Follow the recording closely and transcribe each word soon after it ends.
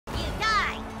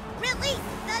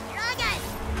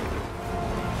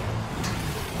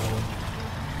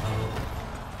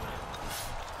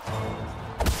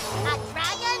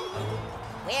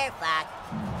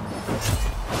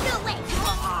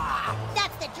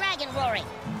dragon roaring.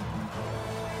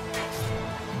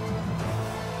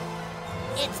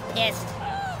 It's pissed.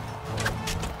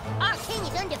 Our king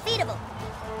is undefeatable.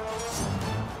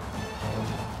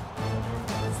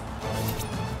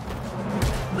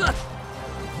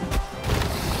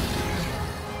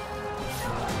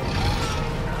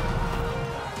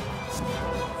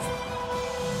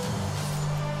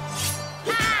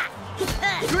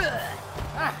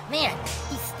 Ah, man,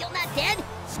 he's still not dead?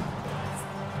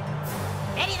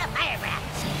 Ready the fire breath.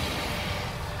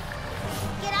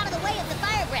 Get out of the way of the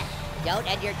fire breath. Don't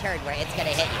end your turn where it's gonna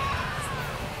hit you.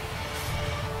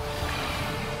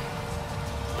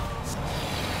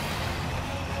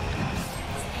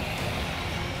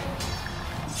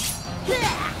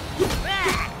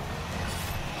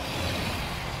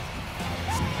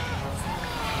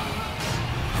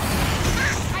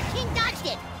 Our king dodged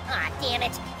it. Ah, damn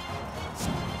it.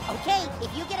 Okay,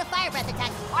 if you get a fire breath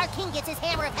attack, our king gets his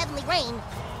hammer of heavenly rain.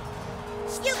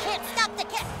 You can't stop the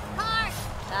king.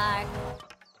 Car.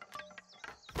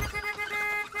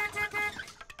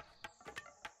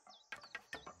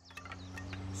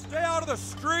 Stay out of the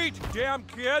street, damn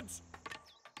kids!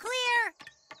 Clear.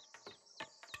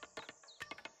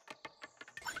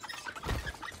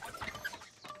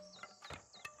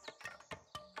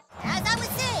 As I was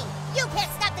saying, you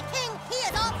can't stop the king. He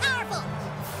is all powerful.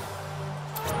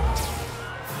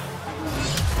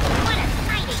 What a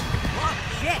mighty! Oh,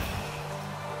 shit!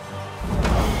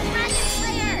 Dragon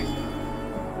Slayer!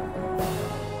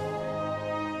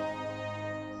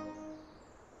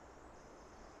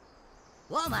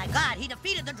 Oh my god, he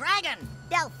defeated the dragon!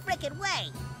 No frickin' way!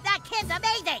 That kid's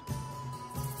amazing!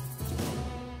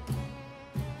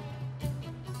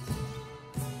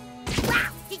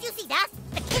 Wow! Did you see that?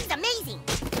 The kid's amazing!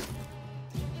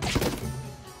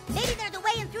 Maybe there's a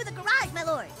way in through the garage, my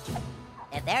lord.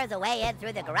 If there's a way in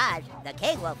through the garage, the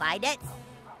king will find it.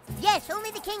 Yes,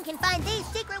 only the king can find the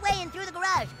secret way in through the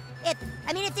garage. If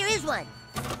there is one.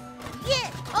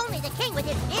 Yes, only the king with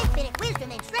his infinite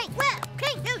wisdom and strength. Well,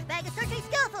 King Douchebag is such a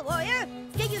skillful warrior.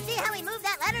 Did you see how he moved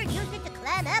that ladder and used it to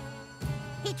climb up?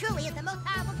 He truly is the most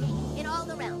powerful king in all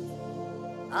the realms.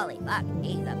 Holy fuck,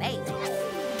 he's amazing.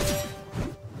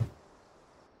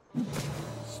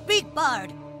 Speak,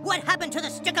 Bard! What happened to the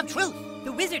stick of truth?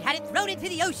 The wizard had it thrown into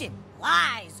the ocean.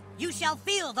 Lies! You shall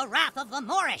feel the wrath of the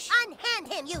Moorish! Unhand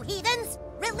him, you heathens!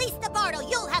 Release the bard or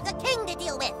you'll have the king to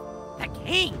deal with! The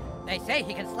king? They say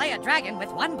he can slay a dragon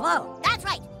with one blow. That's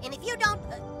right, and if you don't...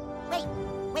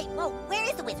 wait, whoa, where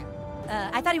is the wizard?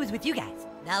 I thought he was with you guys.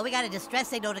 Now we got a distress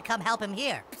signal to come help him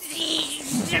here.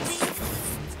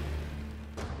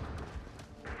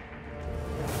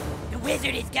 The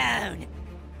wizard is gone.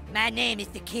 My name is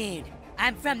the Coon.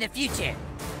 I'm from the future.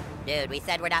 Dude, we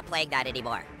said we're not playing that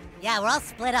anymore. Yeah, we're all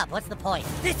split up. What's the point?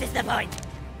 This is the point.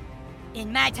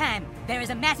 In my time, there is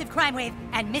a massive crime wave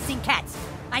and missing cats.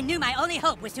 I knew my only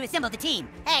hope was to assemble the team.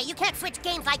 Hey, you can't switch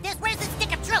games like this. Where's the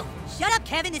stick of truth? Shut up,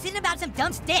 Kevin. This isn't about some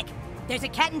dumb stick. There's a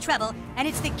cat in trouble, and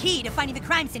it's the key to finding the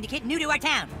crime syndicate new to our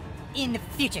town. In the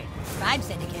future. Crime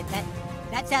syndicate?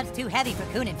 That sounds too heavy for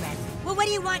Coon and friends. Well, what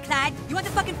do you want, Clyde? You want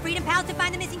the fucking Freedom Pals to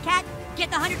find the missing cat? Get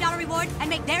the $100 reward and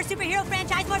make their superhero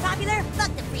franchise more popular?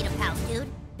 Fuck the Freedom Pals, dude.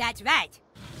 That's right.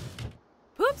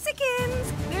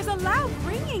 Poopsikins! There's a loud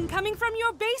ringing coming from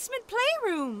your basement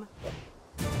playroom.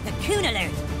 The Coon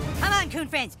Alert! Come on, Coon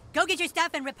friends. Go get your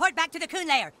stuff and report back to the Coon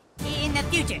Lair. In the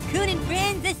future, Coon and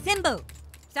friends assemble.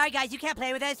 Sorry, guys, you can't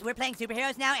play with us. We're playing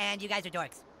superheroes now, and you guys are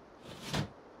dorks.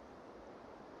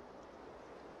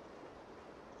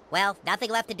 Well, nothing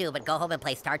left to do but go home and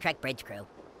play Star Trek Bridge Crew.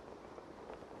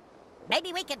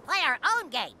 Maybe we can play our own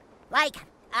game. Like,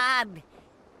 I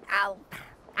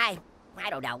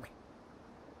don't know.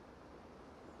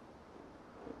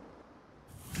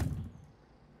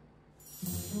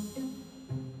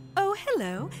 Oh,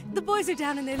 hello. The boys are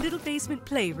down in their little basement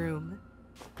playroom.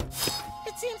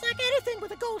 It seems like anything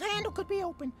with a gold handle could be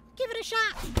open. Give it a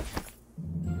shot.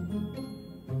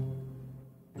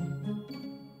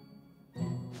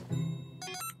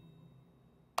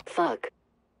 Fuck.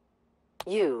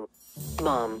 You,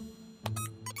 Mom.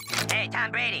 Hey,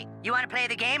 Tom Brady, you want to play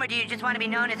the game, or do you just want to be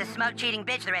known as a smoke-cheating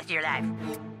bitch the rest of your life?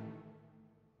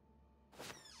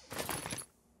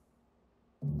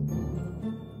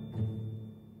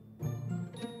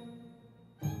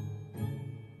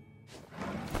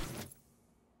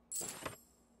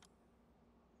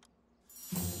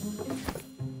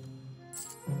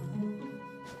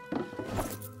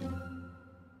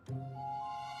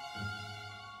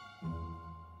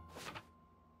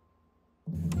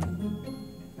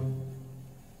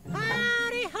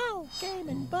 Howdy ho,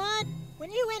 gaming bud.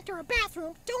 When you enter a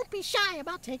bathroom, don't be shy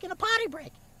about taking a potty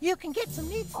break. You can get some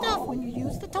neat stuff when you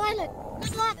use the toilet.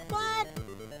 Good luck, bud!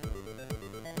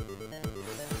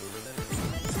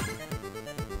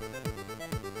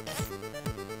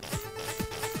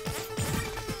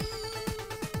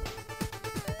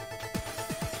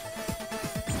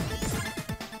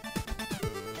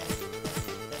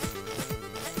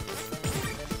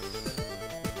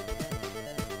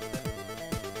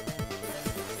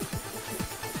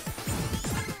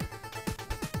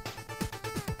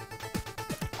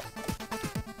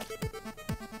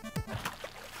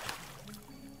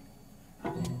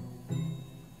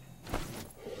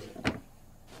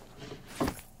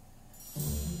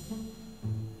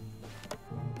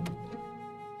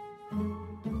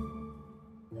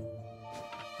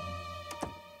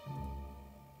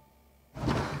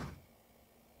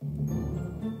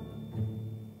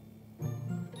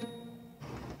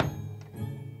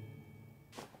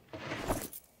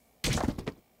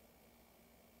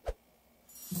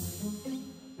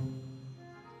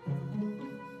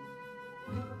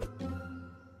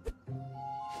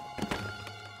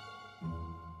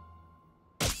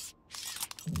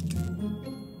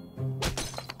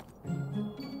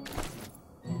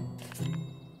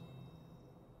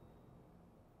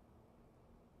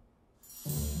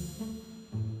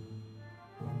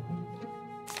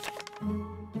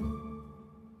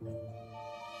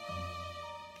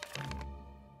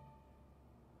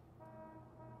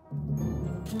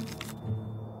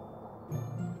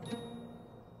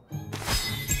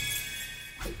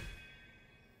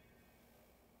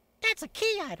 That's a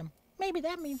key item. Maybe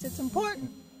that means it's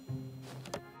important.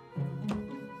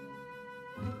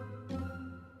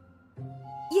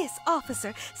 Yes,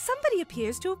 officer. Somebody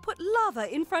appears to have put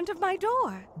lava in front of my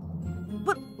door.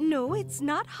 Well, no, it's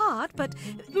not hot, but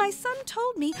my son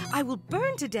told me I will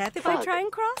burn to death if I try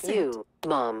and cross it. You,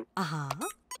 Mom. Uh-huh.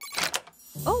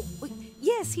 Oh,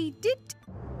 yes, he did.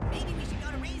 Maybe we should go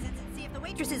to Raisins and see if the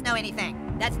waitresses know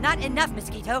anything. That's not enough,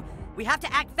 Mosquito. We have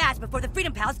to act fast before the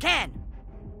Freedom Pals can.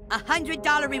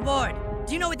 $100 reward.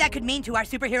 Do you know what that could mean to our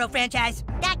superhero franchise?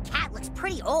 That cat looks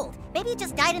pretty old. Maybe it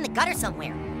just died in the gutter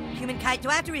somewhere. Human Kite, do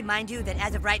I have to remind you that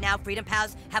as of right now, Freedom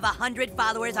Pals have 100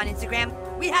 followers on Instagram?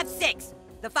 We have 6.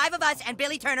 The 5 of us and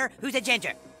Billy Turner, who's a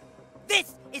ginger.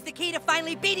 This is the key to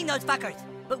finally beating those fuckers.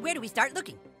 But where do we start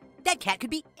looking? That cat could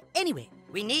be anywhere.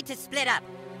 We need to split up.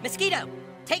 Mosquito,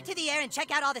 take to the air and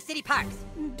check out all the city parks.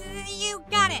 You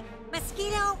got it.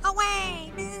 Mosquito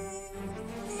away.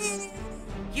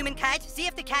 Human Kite, see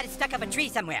if the cat is stuck up a tree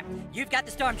somewhere. You've got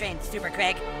the storm drain, Super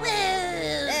Craig. Woo!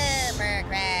 Super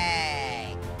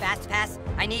Craig! Fast Pass,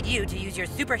 I need you to use your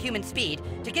superhuman speed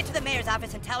to get to the mayor's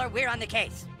office and tell her we're on the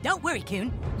case. Don't worry,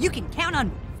 Coon. You can count on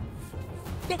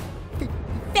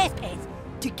Fast Pass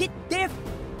to get there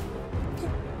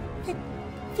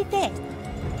fast.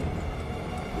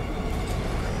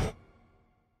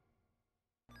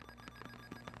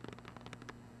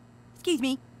 Excuse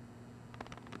me.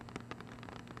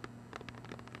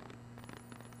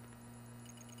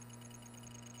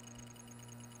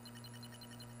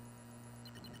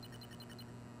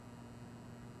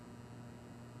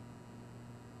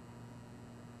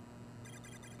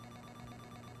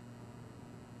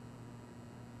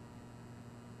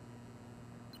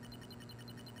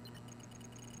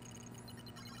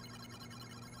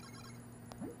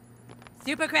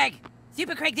 Super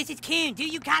Craig, this is Coon. Do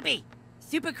you copy?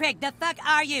 Super Craig, the fuck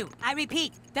are you? I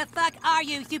repeat, the fuck are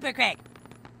you, Super Craig?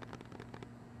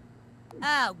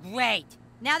 Oh, great.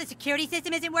 Now the security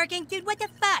system isn't working? Dude, what the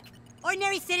fuck?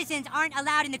 Ordinary citizens aren't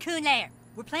allowed in the Coon lair.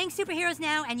 We're playing superheroes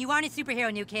now, and you aren't a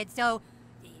superhero, new kid, so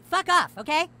fuck off,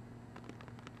 okay?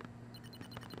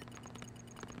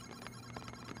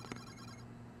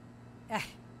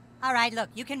 All right, look,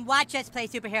 you can watch us play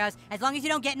superheroes as long as you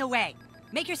don't get in the way.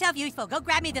 Make yourself useful. Go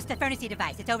grab me the Stephernacy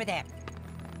device. It's over there.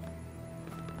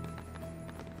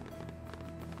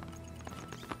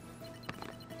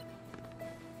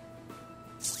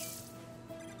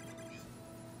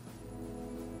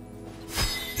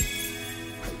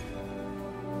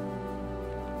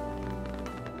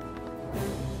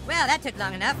 Well, that took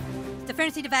long enough.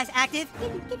 Stephernacy device active.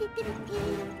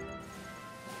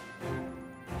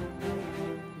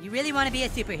 You really want to be a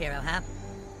superhero, huh?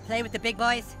 Play with the big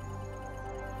boys?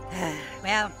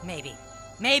 Well, maybe.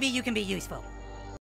 Maybe you can be useful.